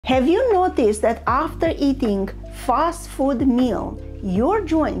Have you noticed that after eating fast food meal, your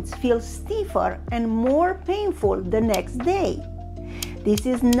joints feel stiffer and more painful the next day? This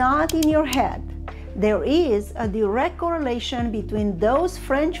is not in your head. There is a direct correlation between those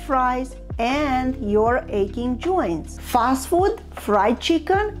French fries and your aching joints. Fast food, fried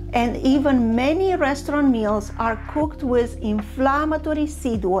chicken, and even many restaurant meals are cooked with inflammatory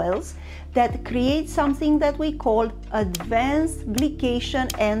seed oils that create something that we call advanced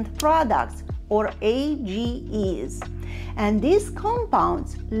glycation end products, or AGEs. And these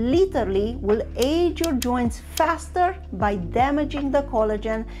compounds literally will age your joints faster by damaging the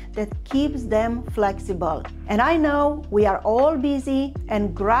collagen that keeps them flexible. And I know we are all busy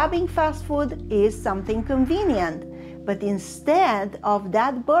and grabbing fast food is something convenient, but instead of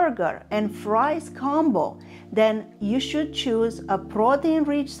that burger and fries combo, then you should choose a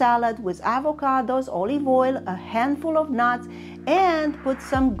protein-rich salad with avocados, olive oil, a handful of nuts, and put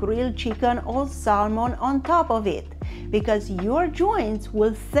some grilled chicken or salmon on top of it, because your joints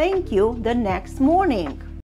will thank you the next morning.